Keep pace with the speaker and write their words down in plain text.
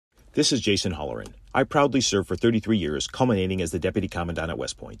This is Jason Holleran. I proudly served for 33 years, culminating as the Deputy Commandant at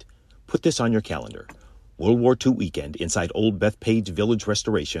West Point. Put this on your calendar. World War II weekend inside Old Bethpage Village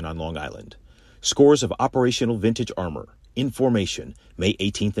Restoration on Long Island. Scores of operational vintage armor, in formation, May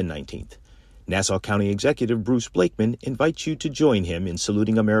 18th and 19th. Nassau County Executive Bruce Blakeman invites you to join him in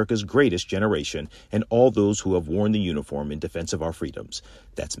saluting America's greatest generation and all those who have worn the uniform in defense of our freedoms.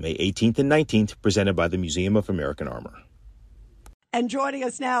 That's May 18th and 19th, presented by the Museum of American Armor. And joining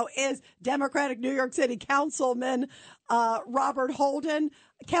us now is Democratic New York City Councilman Robert Holden.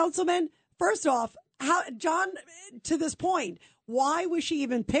 Councilman, first off, John, to this point, why was she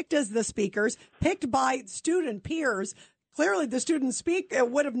even picked as the speakers, picked by student peers? Clearly, the student speaker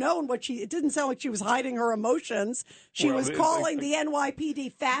would have known it didn't sound like she was hiding her emotions. She was calling the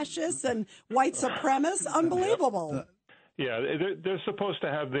NYPD fascists and white supremacists. Unbelievable. Yeah, they're supposed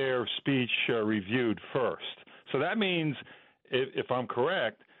to have their speech reviewed first. So that means, if I'm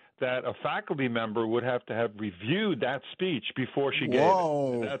correct, that a faculty member would have to have reviewed that speech before she gave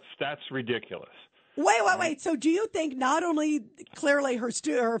it. That's ridiculous. Wait. So do you think not only clearly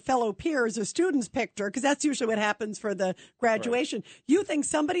her fellow peers or students picked her, because that's usually what happens for the graduation, you think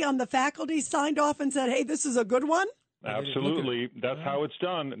somebody on the faculty signed off and said, hey, this is a good one? Absolutely. That's how it's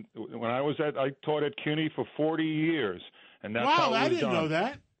done. When I taught at CUNY for 40 years, and that's how it was done. I didn't know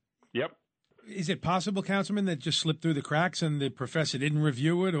that. Yep. Is it possible, Councilman, that just slipped through the cracks and the professor didn't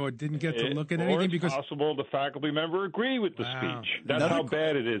review it or didn't get to look at anything? It's possible the faculty member agreed with the speech. That's how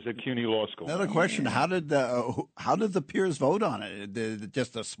bad it is at CUNY Law School. Another question: How did the peers vote on it? Did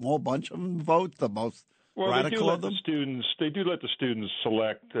just a small bunch of them vote? The most radical of them? They do let the students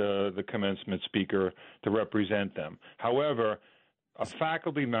select the commencement speaker to represent them. However, a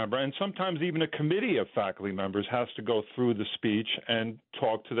faculty member, and sometimes even a committee of faculty members, has to go through the speech and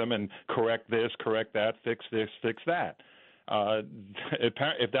talk to them and correct this, correct that, fix this, fix that.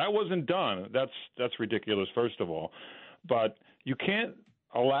 If that wasn't done, that's ridiculous, first of all. But you can't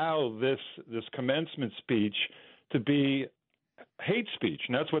allow this commencement speech to be hate speech,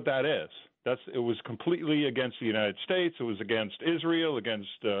 and that's what that is. It was completely against the United States. It was against Israel, against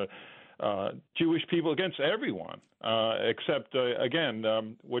Jewish people, against everyone, except, again,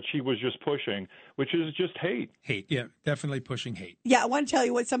 what she was just pushing, which is just hate. Hate, yeah, definitely pushing hate. Yeah, I want to tell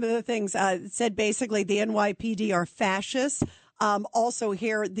you what some of the things said. Basically, the NYPD are fascists. Also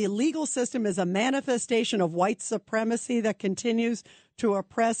here, the legal system is a manifestation of white supremacy that continues to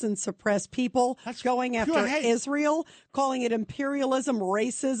oppress and suppress people. That's going after Israel, calling it imperialism,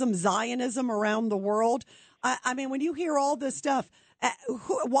 racism, Zionism around the world. I mean, when you hear all this stuff,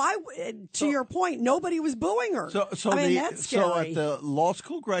 why, to your point, nobody was booing her? That's scary. So at the law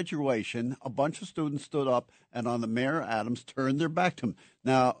school graduation, a bunch of students stood up and on the Mayor Adams turned their back to him.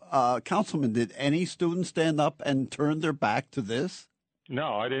 Now, Councilman, did any students stand up and turn their back to this?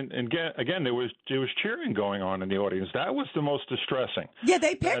 No, I didn't. And again, there was cheering going on in the audience. That was the most distressing. Yeah,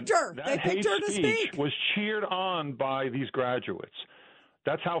 they picked her. They picked her to speak. Was cheered on by these graduates.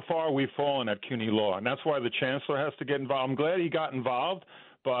 That's how far we've fallen at CUNY Law, and that's why the chancellor has to get involved. I'm glad he got involved,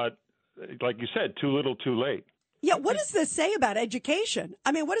 but like you said, too little, too late. Yeah, what does this say about education?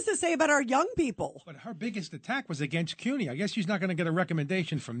 I mean, what does this say about our young people? But her biggest attack was against CUNY. I guess she's not going to get a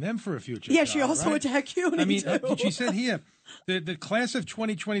recommendation from them for a future Yeah, job, she also right? attacked CUNY, I mean, too. she said here, the class of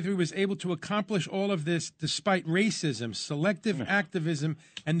 2023 was able to accomplish all of this despite racism, selective activism,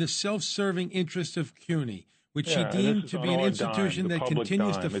 and the self-serving interests of CUNY, which she deemed to be an institution that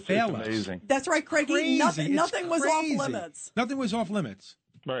continues to fail us. That's right, Craigie. Nothing was off limits. Nothing was off limits.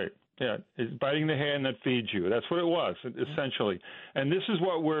 Right. Yeah, it's biting the hand that feeds you. That's what it was, essentially. And this is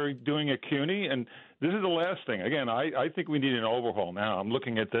what we're doing at CUNY, and this is the last thing. Again, I think we need an overhaul now. I'm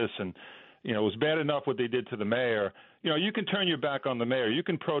looking at this, and, it was bad enough what they did to the mayor. You can turn your back on the mayor. You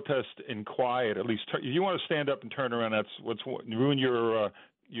can protest in quiet, at least. If you want to stand up and turn around, that's ruin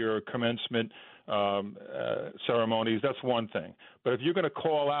your commencement ceremonies. That's one thing. But if you're going to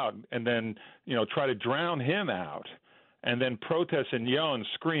call out and then, try to drown him out, and then protest and yell and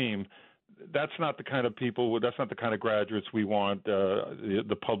scream, that's not the kind of people, that's not the kind of graduates we want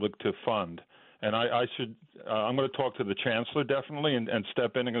the public to fund. And I'm going to talk to the chancellor definitely and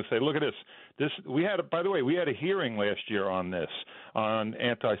step in and say, look at this. By the way, we had a hearing last year on this, on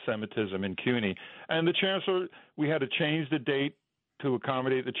anti-Semitism in CUNY. And the chancellor, we had to change the date to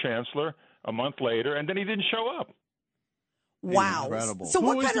accommodate the chancellor a month later, and then he didn't show up. Wow. Incredible. So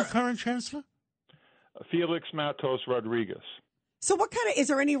Who is the current chancellor? Felix Matos Rodriguez. So is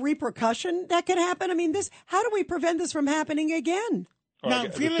there any repercussion that could happen? I mean, how do we prevent this from happening again? Now,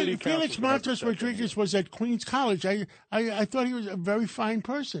 Felix Matos Rodriguez was at Queens College. I thought he was a very fine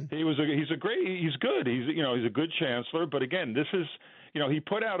person. He's good. He's a good chancellor. But again, this is he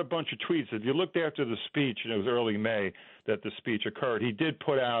put out a bunch of tweets. If you looked after the speech, and it was early May that the speech occurred, he did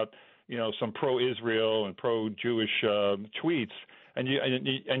put out, some pro-Israel and pro-Jewish tweets. And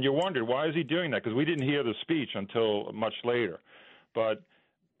you wondered, why is he doing that? Because we didn't hear the speech until much later. But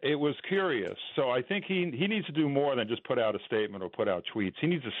it was curious. So I think he needs to do more than just put out a statement or put out tweets. He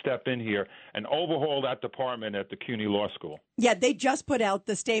needs to step in here and overhaul that department at the CUNY Law School. Yeah, they just put out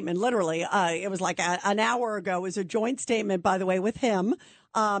the statement, literally. It was like an hour ago. It was a joint statement, by the way, with him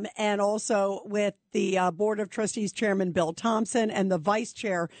and also with the Board of Trustees Chairman Bill Thompson, and the vice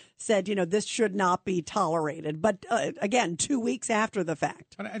chair said, this should not be tolerated. But again, 2 weeks after the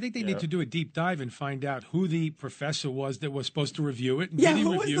fact. But I think they need to do a deep dive and find out who the professor was that was supposed to review it. Yeah,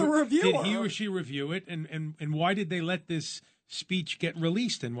 who was the reviewer? Did he or she review it? And why did they let this speech get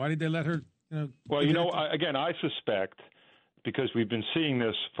released? And why did they let her? Well, again, I suspect, because we've been seeing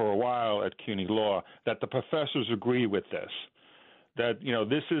this for a while at CUNY Law, that the professors agree with this. That,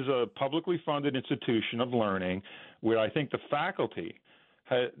 this is a publicly funded institution of learning where I think the faculty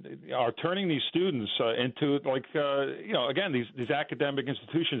are turning these students into, again, these academic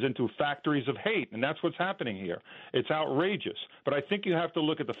institutions into factories of hate. And that's what's happening here. It's outrageous. But I think you have to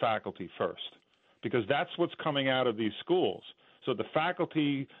look at the faculty first, because that's what's coming out of these schools. So the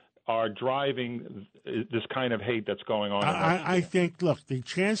faculty are driving this kind of hate that's going on. I think, look, the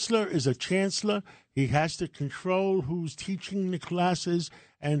chancellor is a chancellor. He has to control who's teaching the classes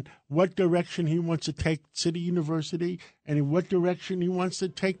and what direction he wants to take City University and in what direction he wants to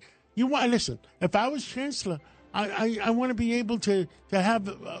take. Listen, if I was chancellor, I want to be able to have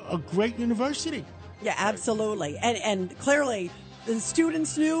a great university. Yeah, absolutely. And clearly, the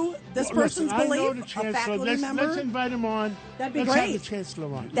students knew this person's belief. I know the chancellor. Let's invite him on. That'd be let's great. Have the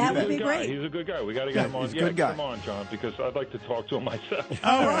chancellor on. That would be great. He's a good guy. We got to get him on. He's a good guy. Come on, John, because I'd like to talk to him myself.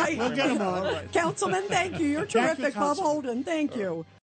 All right. We'll get him on. Councilman, thank you. You're terrific. Thank you, Bob Holden, thank you.